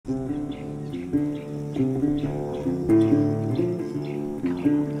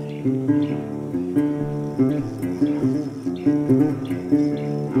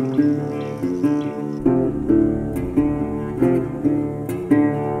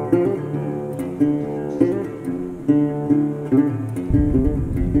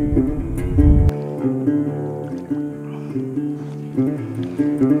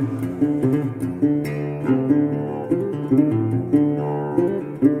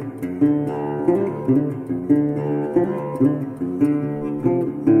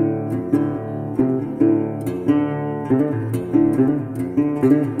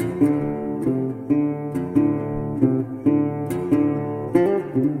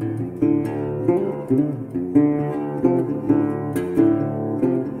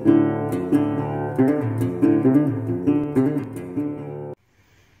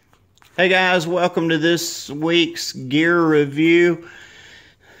Hey guys, welcome to this week's gear review.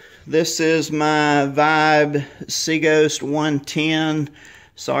 This is my Vibe SeaGhost 110.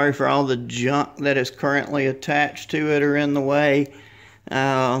 Sorry for all the junk that is currently attached to it or in the way.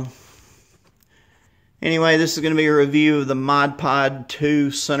 Anyway, this is going to be a review of the ModPod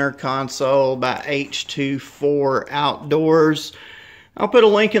 2 center console by H24 Outdoors. I'll put a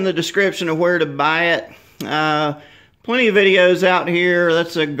link in the description of where to buy it. Plenty of videos out here.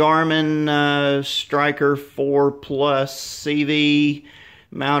 That's a Garmin Striker 4 Plus CV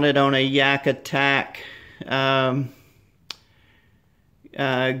mounted on a Yak Attack gearhead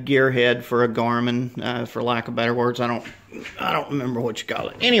for a Garmin, for lack of better words. I don't remember what you call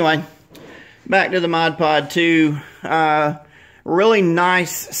it. Anyway, back to the ModPod 2. Really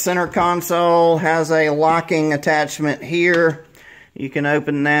nice center console. Has a locking attachment here. You can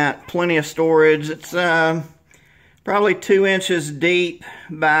open that. Plenty of storage. It's probably 2 inches deep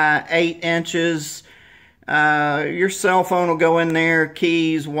by 8 inches. Your cell phone will go in there,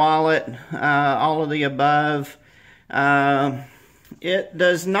 keys, wallet, all of the above. It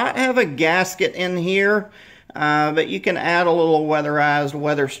does not have a gasket in here, but you can add a little weatherized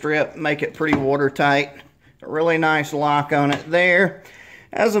weather strip, make it pretty watertight. A really nice lock on it there.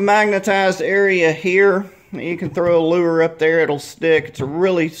 Has a magnetized area here. You can throw a lure up there, it'll stick. It's a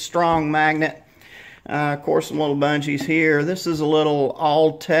really strong magnet. Of course, some little bungees here. This is a little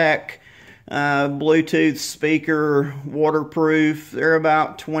all-tech Bluetooth speaker, waterproof. They're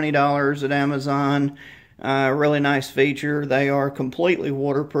about $20 at Amazon. Really nice feature. They are completely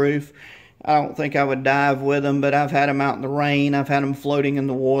waterproof. I don't think I would dive with them, but I've had them out in the rain. I've had them floating in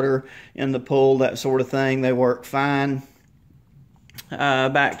the water, in the pool, that sort of thing. They work fine.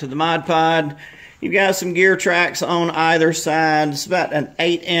 Back to the ModPod. You've got some gear tracks on either side. It's about an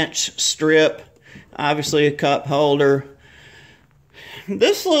 8-inch strip. Obviously a cup holder.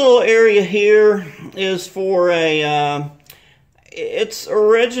 This little area here is for its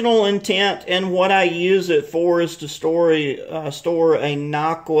original intent, and what I use it for is to store a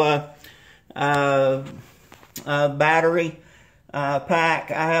Naqua battery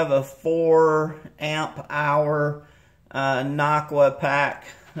pack. I have a 4 amp hour Naqua pack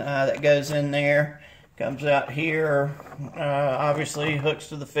that goes in there. Comes out here, obviously hooks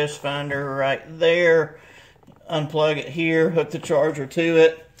to the fish finder right there. Unplug it here, hook the charger to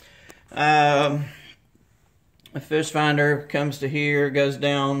it. The fish finder comes to here, goes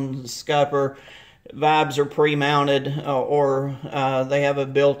down the scupper. Vibes are pre-mounted, or they have a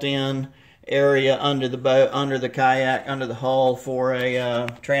built-in area under the boat, under the kayak, under the hull for a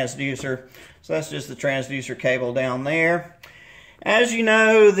transducer. So that's just the transducer cable down there. As you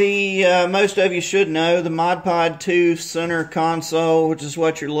know, most of you should know, the ModPod 2 center console, which is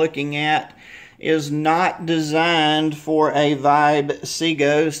what you're looking at, is not designed for a Vibe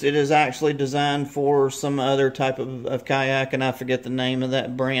SeaGhost. It is actually designed for some other type of kayak, and I forget the name of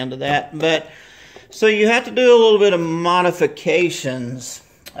that brand of that. But so you have to do a little bit of modifications.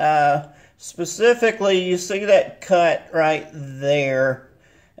 Specifically, you see that cut right there.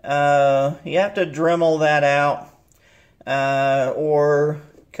 You have to Dremel that out. Or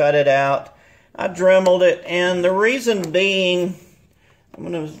cut it out. I Dremeled it, and the reason being,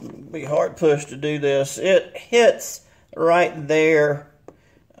 I'm going to be hard pushed to do this. It hits right there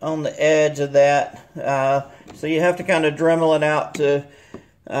on the edge of that, so you have to kind of Dremel it out to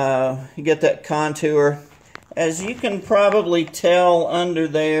get that contour. As you can probably tell under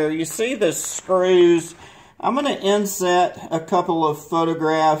there, you see the screws. I'm going to inset a couple of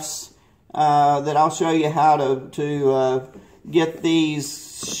photographs that I'll show you how to get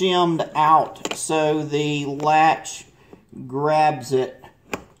these shimmed out so the latch grabs it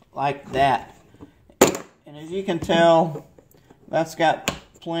like that. And as you can tell, that's got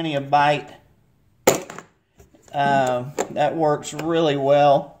plenty of bite. That works really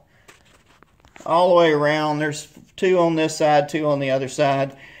well. all the way around. There's 2 on this side, 2 on the other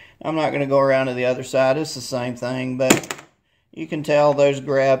side. I'm not going to go around to the other side. It's the same thing, but you can tell those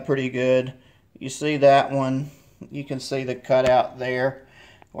grab pretty good. You see that one, you can see the cutout there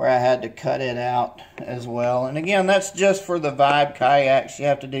where I had to cut it out as well. And again, that's just for the Vibe kayaks. You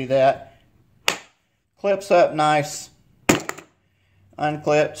have to do that. Clips up nice.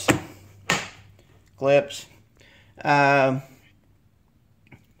 Unclips. Clips.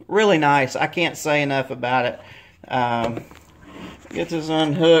 Really nice. I can't say enough about it. Get this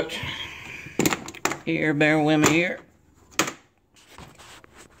unhooked. Here, bear with me here.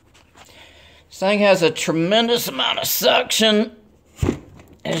 This thing has a tremendous amount of suction,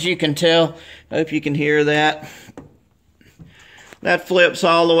 as you can tell. I hope you can hear that. That flips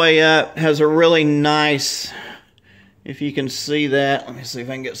all the way up. Has a really nice, if you can see that. Let me see if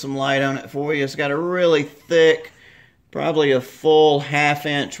I can get some light on it for you. It's got a really thick, probably a full 1/2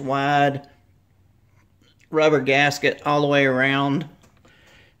 inch wide rubber gasket all the way around.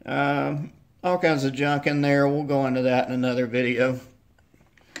 All kinds of junk in there. We'll go into that in another video.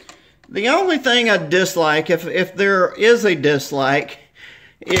 The only thing I dislike, if there is a dislike,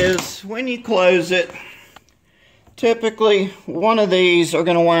 is when you close it, typically one of these are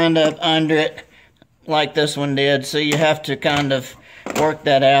going to wind up under it like this one did, so you have to kind of work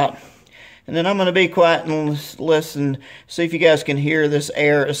that out. And then I'm going to be quiet and listen, see if you guys can hear this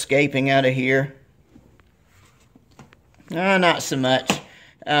air escaping out of here. Not so much.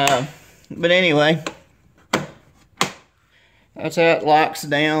 But anyway, that's how it locks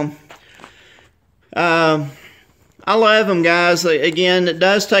down. I love them, guys. Again, it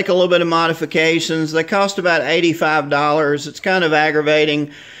does take a little bit of modifications. They cost about $85. It's kind of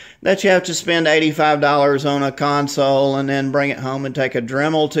aggravating that you have to spend $85 on a console and then bring it home and take a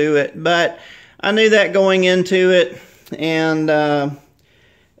Dremel to it. But I knew that going into it, and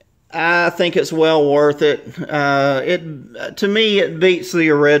I think it's well worth it. To me, it beats the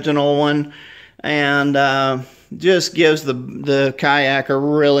original one, and just gives the kayak a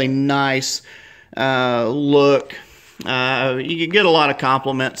really nice look. You can get a lot of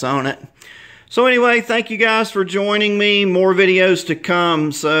compliments on it. So anyway, thank you guys for joining me. More videos to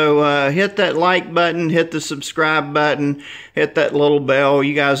come. So hit that like button, hit the subscribe button, hit that little bell.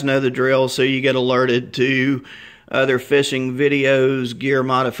 You guys know the drill, so you get alerted to other fishing videos, gear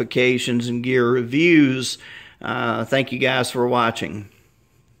modifications, and gear reviews. Thank you guys for watching.